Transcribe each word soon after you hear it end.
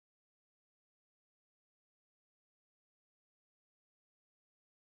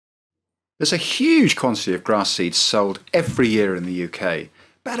There's a huge quantity of grass seeds sold every year in the UK,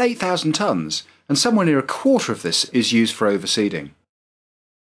 about 8,000 tonnes, and somewhere near a quarter of this is used for overseeding.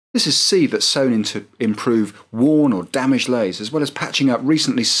 This is seed that's sown in to improve worn or damaged leys, as well as patching up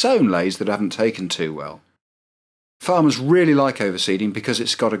recently sown leys that haven't taken too well. Farmers really like overseeding because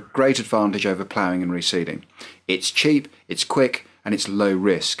it's got a great advantage over ploughing and reseeding. It's cheap, it's quick, and it's low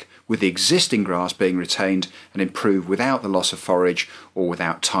risk, with the existing grass being retained and improved without the loss of forage or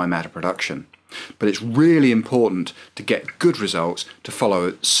without time out of production. But it's really important to get good results to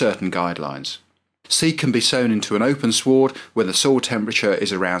follow certain guidelines. Seed can be sown into an open sward where the soil temperature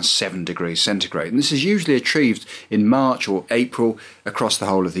is around 7 degrees centigrade, and this is usually achieved in March or April across the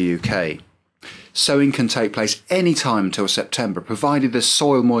whole of the UK. Sowing can take place any time until September, provided there's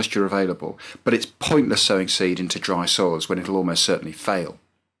soil moisture available, but it's pointless sowing seed into dry soils when it'll almost certainly fail.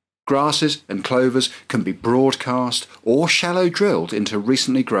 Grasses and clovers can be broadcast or shallow drilled into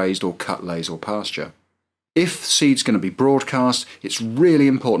recently grazed or cut leys or pasture. If seed's going to be broadcast, it's really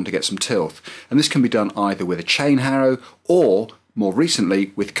important to get some tilth, and this can be done either with a chain harrow or, more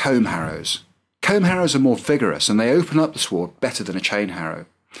recently, with comb harrows. Comb harrows are more vigorous and they open up the sward better than a chain harrow,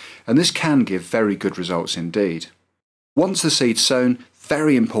 and this can give very good results indeed. Once the seed's sown,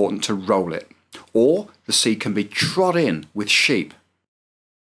 very important to roll it, or the seed can be trod in with sheep.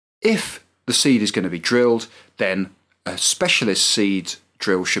 If the seed is going to be drilled, then a specialist seed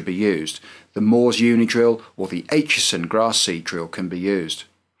drill should be used. The Moore's Uni drill or the Aitchison grass seed drill can be used.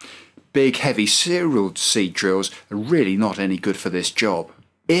 Big heavy serial seed drills are really not any good for this job.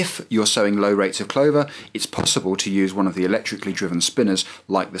 If you're sowing low rates of clover, it's possible to use one of the electrically driven spinners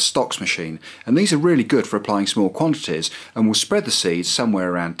like the Stocks machine, and these are really good for applying small quantities and will spread the seeds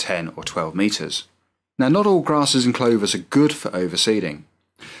somewhere around 10 or 12 metres. Now, not all grasses and clovers are good for overseeding.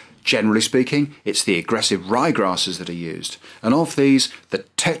 Generally speaking, it's the aggressive rye grasses that are used, and of these, the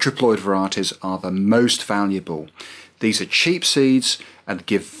tetraploid varieties are the most valuable. These are cheap seeds and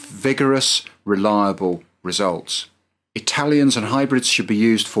give vigorous, reliable results. Italians and hybrids should be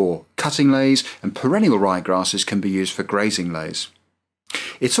used for cutting leys, and perennial rye grasses can be used for grazing leys.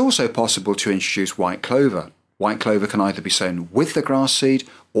 It's also possible to introduce white clover. White clover can either be sown with the grass seed,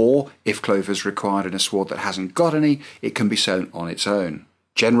 or if clover is required in a sward that hasn't got any, it can be sown on its own.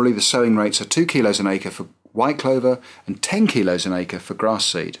 Generally, the sowing rates are 2 kilos an acre for white clover and 10 kilos an acre for grass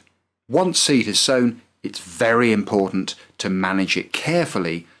seed. Once seed is sown, it's very important to manage it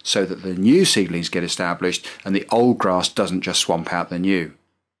carefully so that the new seedlings get established and the old grass doesn't just swamp out the new.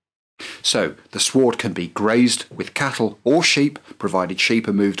 So, the sward can be grazed with cattle or sheep, provided sheep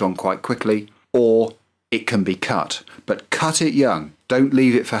are moved on quite quickly, or it can be cut. But cut it young. Don't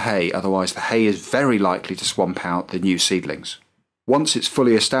leave it for hay, otherwise the hay is very likely to swamp out the new seedlings. Once it's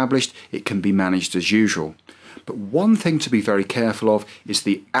fully established, it can be managed as usual. But one thing to be very careful of is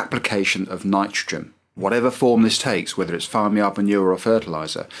the application of nitrogen. Whatever form this takes, whether it's farmyard manure or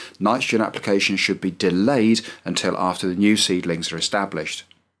fertiliser, nitrogen application should be delayed until after the new seedlings are established.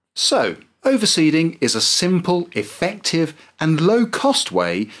 So, overseeding is a simple, effective and low-cost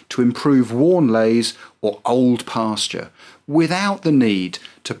way to improve worn leys or old pasture without the need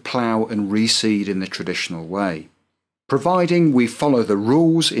to plough and reseed in the traditional way. Providing we follow the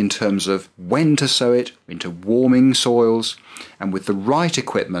rules in terms of when to sow it into warming soils, and with the right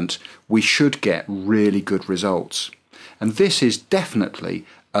equipment, we should get really good results. And this is definitely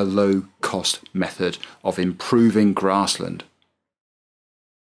a low-cost method of improving grassland.